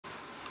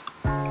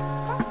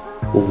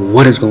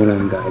What is going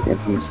on, guys?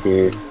 Infamis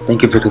here.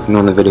 Thank you for clicking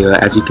on the video.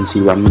 As you can see,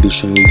 I'm going to be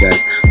showing you guys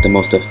the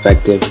most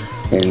effective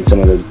and some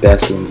of the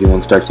best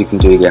 1v1 starts you can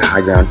do to get high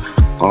ground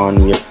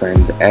on your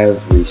friends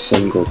every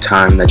single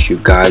time that you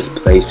guys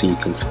play, so you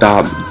can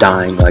stop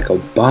dying like a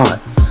bot.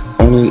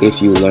 Only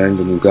if you learned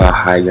and you got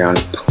high ground.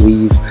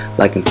 Please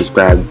like and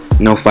subscribe.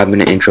 No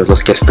 5-minute intros.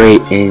 Let's get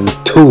straight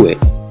into it.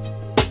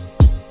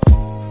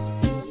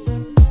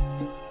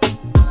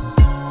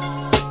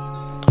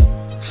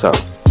 So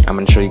I'm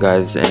going to show you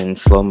guys in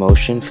slow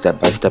motion, step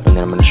by step, and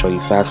then I'm going to show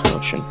you fast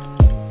motion.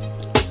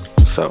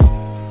 So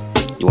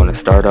you want to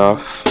start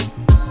off,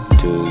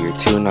 do your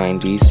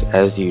 290s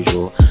as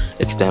usual,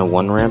 extend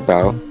one ramp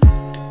out,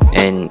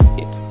 and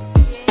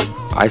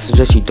I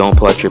suggest you don't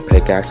pull out your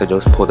pickaxe. I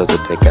just pulled out the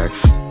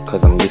pickaxe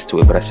because I'm used to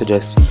it, but I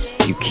suggest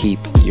you keep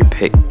your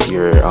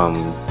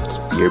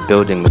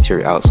building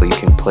material out so you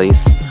can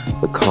place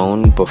the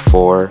cone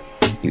before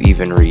you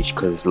even reach.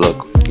 Because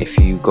look, if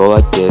you go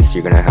like this,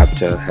 you're gonna have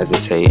to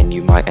hesitate and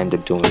you might end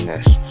up doing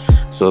this.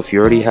 So if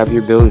you already have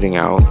your building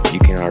out, you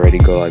can already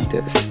go like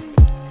this.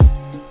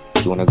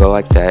 You want to go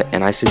like that,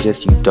 and I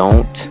suggest you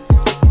don't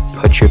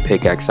put your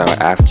pickaxe out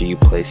after you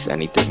place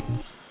anything,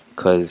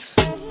 because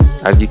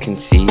as you can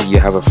see, you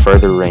have a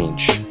further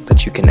range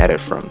that you can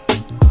edit from.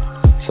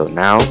 So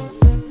now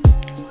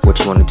what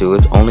you want to do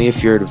is, only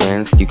if you're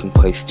advanced, you can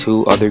place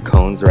 2 other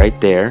cones right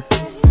there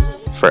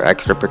for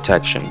extra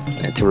protection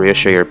and to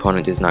reassure your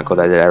opponent does not go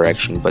that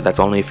direction, but that's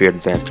only if you're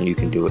advanced and you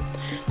can do it.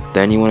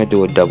 Then you want to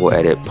do a double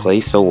edit.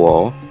 Place a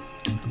wall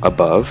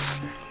above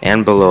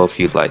and below if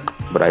you'd like,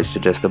 but I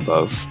suggest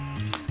above,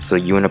 so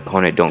you and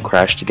opponent don't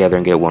crash together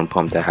and get one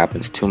pump. That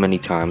happens too many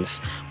times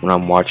when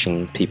I'm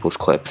watching people's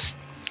clips.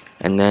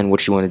 And then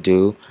what you want to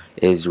do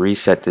is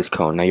reset this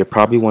cone. Now you're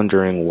probably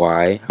wondering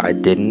why I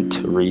didn't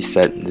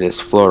reset this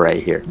floor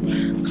right here.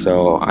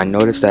 So I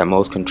noticed that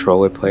most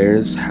controller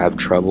players have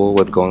trouble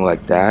with going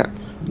like that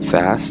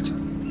fast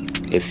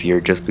if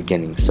you're just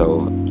beginning,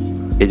 so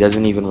it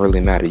doesn't even really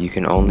matter. You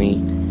can only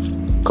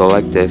go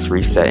like this,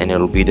 reset, and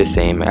it'll be the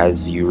same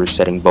as you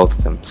resetting both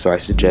of them. So I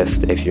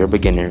suggest if you're a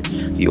beginner,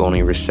 you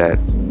only reset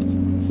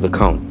the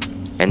cone.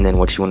 And then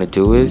what you want to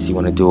do is you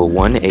want to do a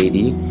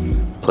 180,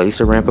 place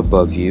a ramp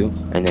above you,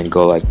 and then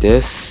go like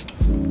this,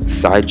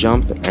 side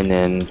jump, and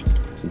then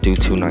do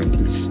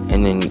 290s,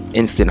 and then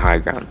instant high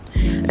ground.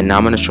 And now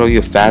I'm going to show you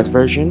a fast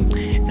version,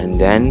 and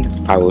then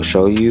I will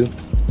show you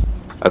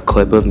a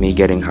clip of me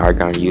getting high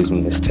ground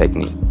using this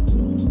technique.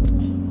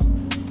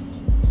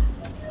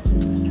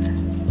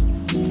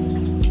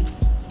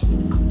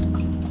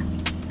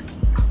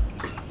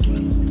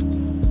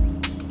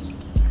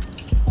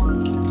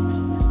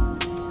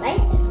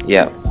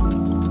 Yeah.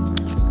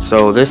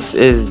 So this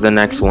is the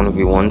next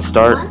 1v1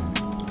 start.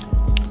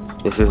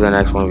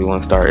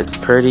 It's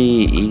pretty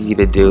easy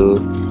to do,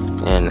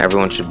 and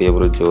everyone should be able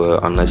to do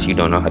it unless you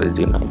don't know how to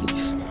do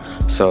 90s.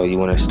 So you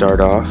want to start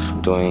off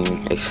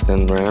doing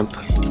extend ramp,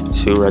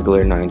 2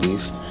 regular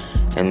 90s,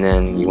 and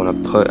then you want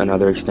to put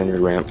another extended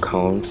ramp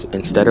cones.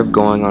 Instead of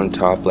going on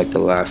top like the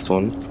last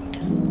one,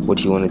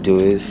 what you want to do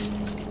is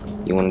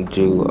you want to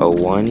do a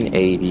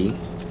 180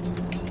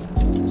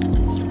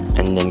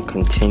 and then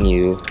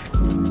continue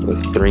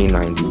with 3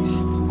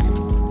 90s,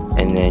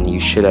 and then you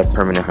should have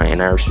permanent height.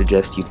 And I would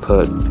suggest you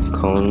put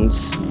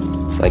cones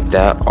like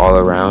that all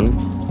around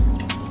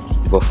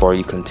before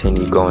you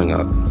continue going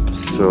up.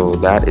 So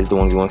that is the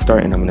one you want to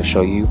start, and I'm going to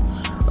show you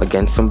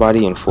against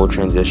somebody in full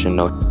transition.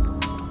 No.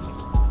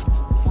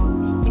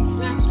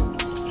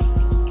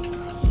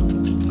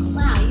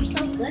 Wow, you're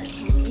so good,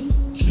 Kenny.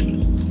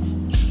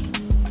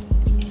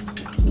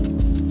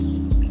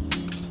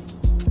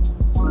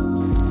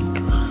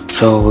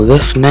 So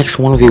this next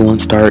 1v1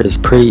 start is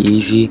pretty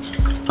easy.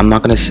 I'm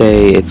not gonna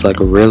say it's like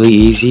really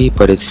easy,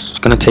 but it's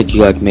gonna take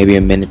you like maybe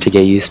a minute to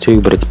get used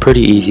to, but it's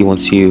pretty easy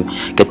once you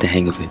get the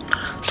hang of it.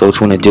 So what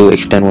you want to do,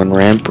 extend 1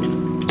 ramp,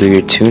 do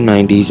your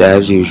 290s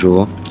as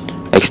usual,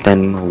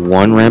 extend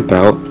 1 ramp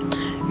out,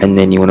 and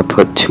then you want to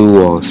put 2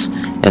 walls.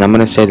 And I'm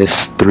gonna say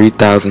this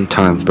 3,000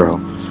 times, bro.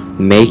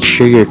 Make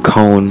sure your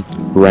cone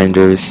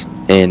renders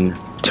in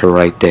to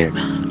right there,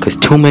 because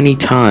too many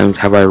times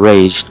have I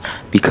raged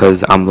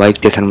because I'm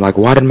like this and I'm like,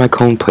 why did my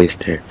cone place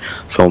there?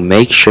 So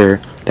make sure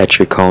that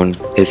your cone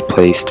is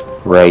placed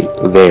right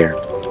there.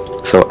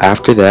 So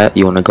after that,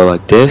 you want to go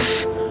like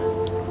this,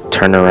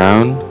 turn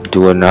around,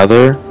 do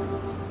another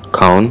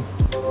cone,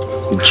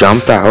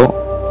 jump out.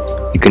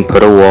 You can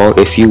put a wall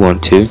if you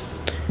want to,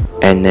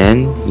 and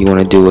then you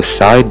want to do a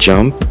side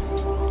jump,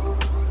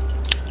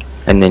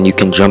 and then you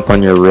can jump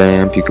on your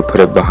ramp. You can put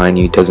it behind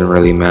you, it doesn't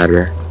really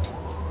matter.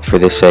 For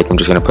this sake, I'm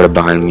just gonna put it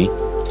behind me.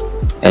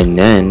 And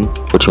then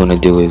what you want to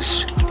do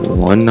is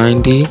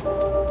 190,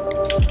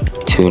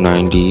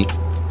 290,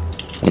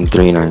 and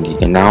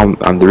 390. And now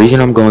the reason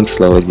I'm going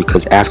slow is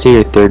because after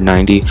your third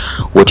 90,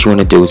 what you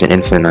want to do is an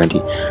infinite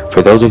 90.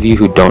 For those of you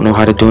who don't know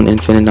how to do an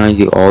infinite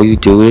 90, all you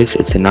do is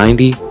it's a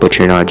 90, but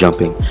you're not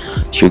jumping.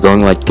 So you're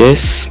going like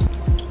this.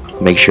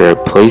 Make sure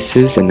it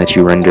places and that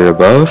you render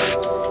above.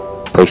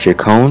 Place your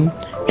cone,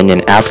 And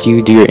then after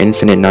you do your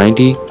infinite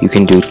 90, you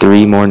can do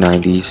 3 more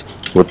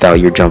 90s without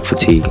your jump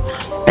fatigue.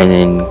 And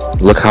then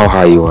look how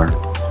high you are.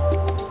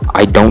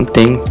 I don't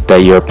think that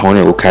your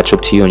opponent will catch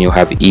up to you and you'll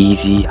have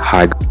easy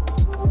high